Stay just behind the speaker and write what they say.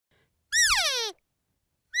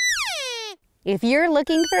If you're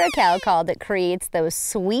looking for a cow call that creates those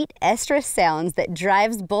sweet estrus sounds that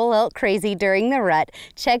drives bull elk crazy during the rut,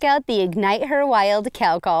 check out the Ignite Her Wild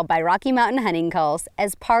Cow Call by Rocky Mountain Hunting Calls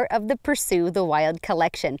as part of the Pursue the Wild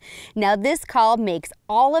collection. Now this call makes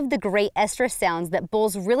all of the great estrus sounds that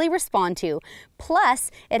bulls really respond to,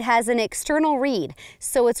 plus it has an external reed,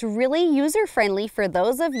 so it's really user-friendly for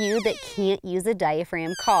those of you that can't use a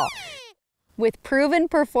diaphragm call. With proven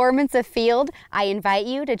performance afield, I invite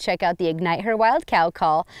you to check out the Ignite Her Wild Cow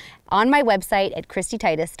Call on my website at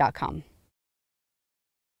KristyTitus.com.